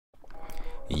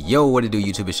Yo, what it do,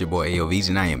 YouTube? It's your boy AOVZ,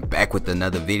 and I am back with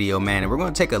another video, man. And we're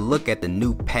going to take a look at the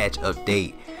new patch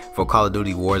update for Call of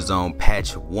Duty Warzone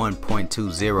patch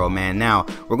 1.20, man. Now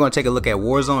we're going to take a look at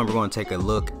Warzone. We're going to take a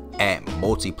look at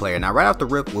multiplayer. Now right off the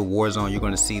rip with Warzone, you're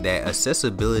going to see that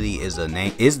accessibility is the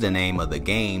name of the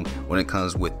game when it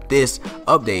comes with this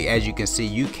update. As you can see,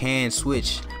 you can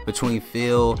switch between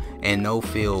fill and no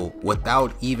fill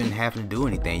without even having to do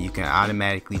anything. You can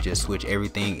automatically just switch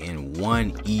everything in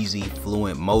one easy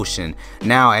fluent motion.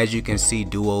 Now as you can see,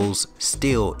 duos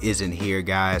still isn't here,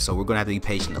 guys, so we're gonna have to be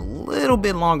patient a little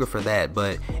bit longer for that,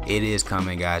 but it is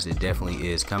coming, guys. It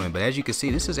definitely is coming. But as you can see,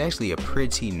 this is actually a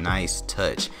pretty nice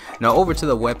touch. Now over to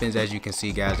the weapons, as you can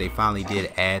see, guys, they finally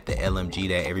did add the LMG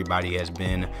that everybody has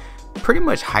been pretty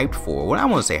much hyped for. Well, I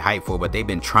won't say hyped for, but they've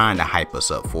been trying to hype us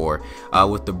up for,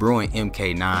 with the Brewing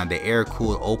MK9. The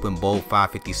air-cooled open bolt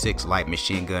 556 light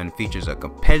machine gun features a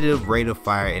competitive rate of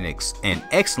fire and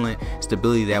excellent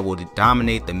stability that will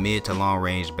dominate the mid to long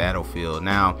range battlefield.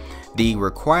 Now the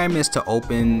requirements to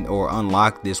open or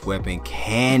unlock this weapon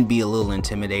can be a little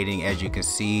intimidating. As you can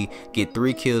see, get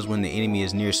 3 kills when the enemy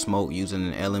is near smoke using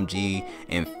an LMG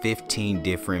in 15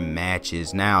 different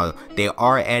matches. Now they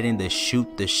are adding the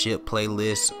shoot the ship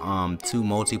playlist to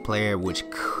multiplayer, which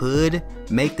could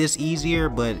make this easier,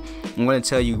 but I'm going to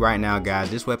tell you right now, guys,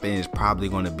 this weapon is probably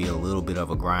going to be a little bit of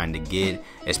a grind to get,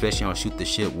 especially on shoot the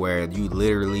ship, where you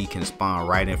literally can spawn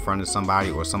right in front of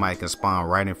somebody, or somebody can spawn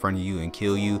right in front of you and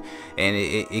kill you, and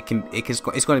it's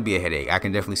going to be a headache. I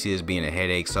can definitely see this being a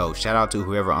headache. So shout out to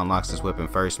whoever unlocks this weapon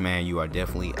first, man. You are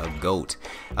definitely a goat.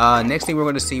 Next thing we're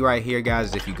going to see right here, guys,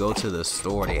 is if you go to the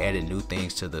store, they added new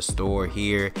things to the store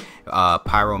here.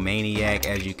 Pyromaniac,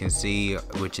 as you can see,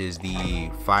 which is the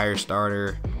fire starter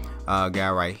guy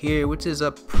right here, which is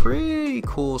a pretty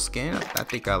cool skin. I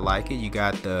think I like it. You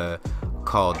got the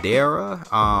Caldera,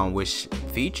 which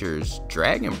features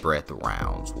dragon breath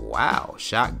rounds. Wow.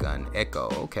 Shotgun echo.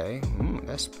 Okay,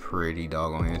 that's pretty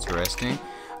doggone interesting.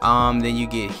 Then you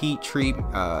get heat treat,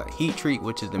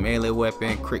 which is the melee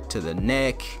weapon. Crick to the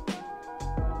neck.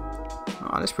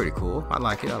 Oh, that's pretty cool. I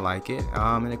like it.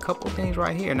 And a couple things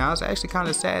right here. Now it's actually kind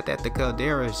of sad that the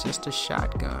Caldera is just a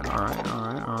shotgun.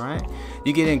 All right.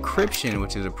 You get encryption,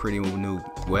 which is a pretty new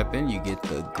weapon. You get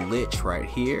the glitch right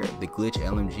here. The glitch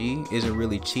LMG isn't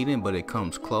really cheating, but it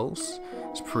comes close.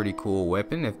 It's a pretty cool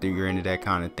weapon if you're into that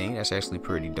kind of thing. That's actually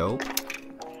pretty dope.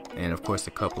 And of course,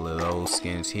 a couple of those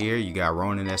skins here. You got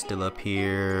Ronin that's still up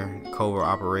here, Covert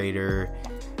Operator,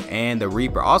 and the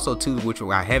Reaper also too, which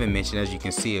I haven't mentioned. As you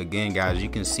can see, again, guys, you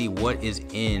can see what is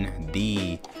in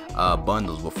the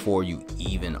bundles before you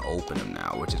even open them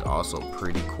now, which is also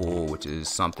pretty cool, which is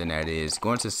something that is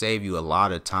going to save you a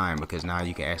lot of time, because now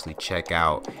you can actually check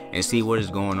out and see what is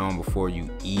going on before you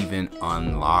even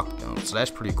unlock them. So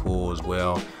that's pretty cool as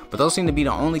well. But those seem to be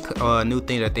the only new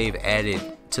thing that they've added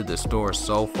to the store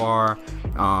so far.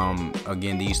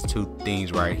 Again, these two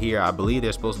things right here. I believe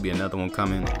there's supposed to be another one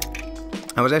coming.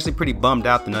 I was actually pretty bummed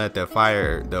out to know that the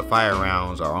fire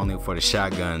rounds are only for the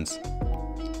shotguns.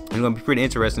 It's gonna be pretty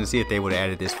interesting to see if they would have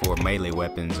added this for melee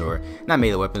weapons, or not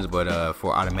melee weapons, but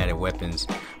for automatic weapons.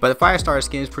 But the fire starter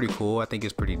skin is pretty cool. I think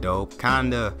it's pretty dope.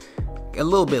 Kinda a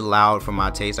little bit loud for my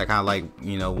taste. I kind of like,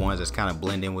 you know, ones that's kind of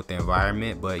blend in with the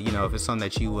environment. But you know, if it's something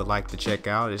that you would like to check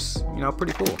out, it's, you know,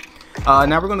 pretty cool.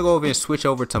 Now we're gonna go over and switch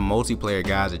over to multiplayer,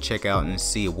 guys, to check out and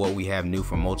see what we have new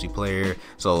for multiplayer.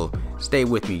 So stay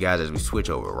with me, guys, as we switch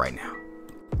over right now.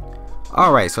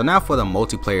 Alright, so now for the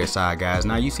multiplayer side, guys.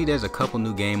 Now you see there's a couple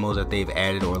new game modes that they've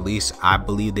added, or at least I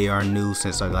believe they are new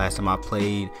since the last time I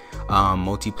played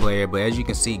multiplayer. But as you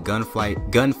can see,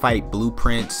 gunfight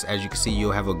blueprints. As you can see,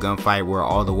 you'll have a gunfight where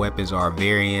all the weapons are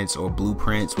variants or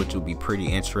blueprints, which will be pretty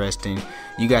interesting.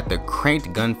 You got the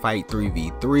cranked gunfight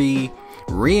 3v3.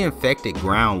 Reinfected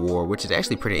ground war, which is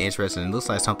actually pretty interesting. It looks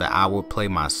like something I would play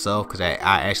myself, because I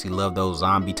actually love those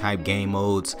zombie type game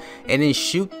modes. And then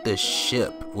shoot the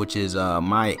ship, which is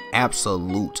my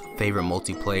absolute favorite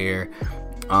multiplayer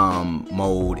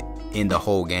mode in the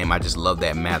whole game. I just love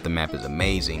that map. The map is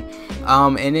amazing.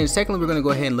 And then secondly, we're gonna go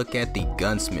ahead and look at the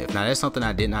gunsmith. Now that's something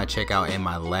I did not check out in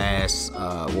my last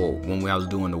well, when I was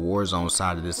doing the Warzone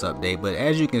side of this update. But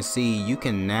as you can see, you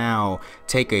can now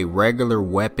take a regular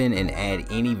weapon and add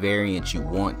any variant you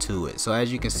want to it. So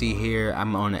as you can see here,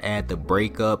 I'm gonna add the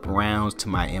breakup rounds to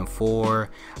my M4.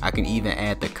 I can even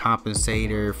add the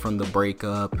compensator from the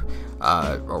breakup,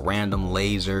 a random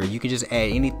laser. You can just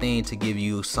add anything to give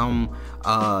you some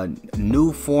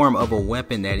new form of a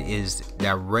weapon that is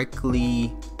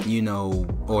directly, you know,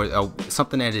 or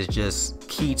something that is just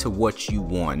key to what you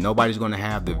want. Nobody's going to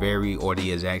have the very or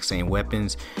the exact same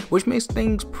weapons, which makes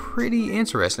things pretty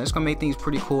interesting. That's going to make things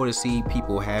pretty cool to see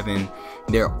people having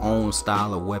their own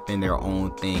style of weapon, their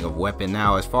own thing of weapon.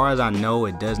 Now, as far as I know,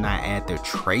 it does not add the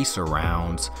tracer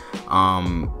rounds.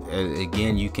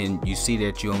 Again, you see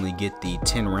that you only get the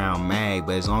 10 round mag,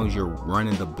 but as long as you're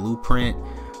running the blueprint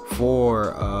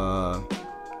for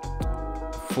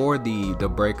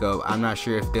the breakup, I'm not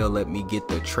sure if they'll let me get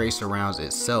the tracer rounds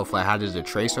itself. Like, how does the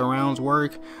tracer rounds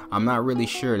work? I'm not really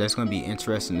sure. That's going to be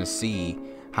interesting to see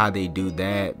how they do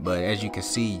that. But as you can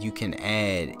see, you can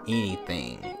add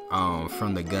anything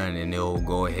from the gun and it'll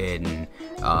go ahead and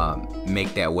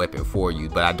make that weapon for you.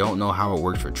 But I don't know how it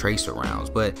works for tracer rounds.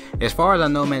 But as far as I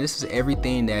know, man, this is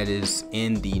everything that is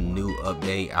in the new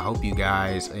update. I hope you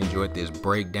guys enjoyed this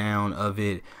breakdown of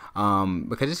it,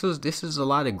 because this is a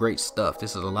lot of great stuff.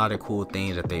 This is a lot of cool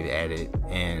things that they've added,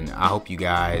 and I hope you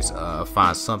guys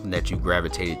find something that you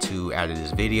gravitated to out of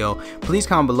this video. Please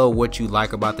comment below what you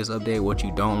like about this update, what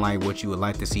you don't like, what you would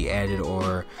like to see added,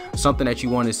 or something that you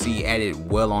want to see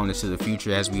added well on into the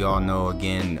future. As we all know,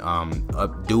 again,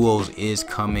 duos is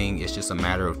coming. It's just a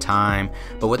matter of time.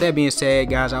 But with that being said,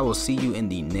 guys, I will see you in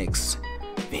the next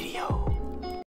video.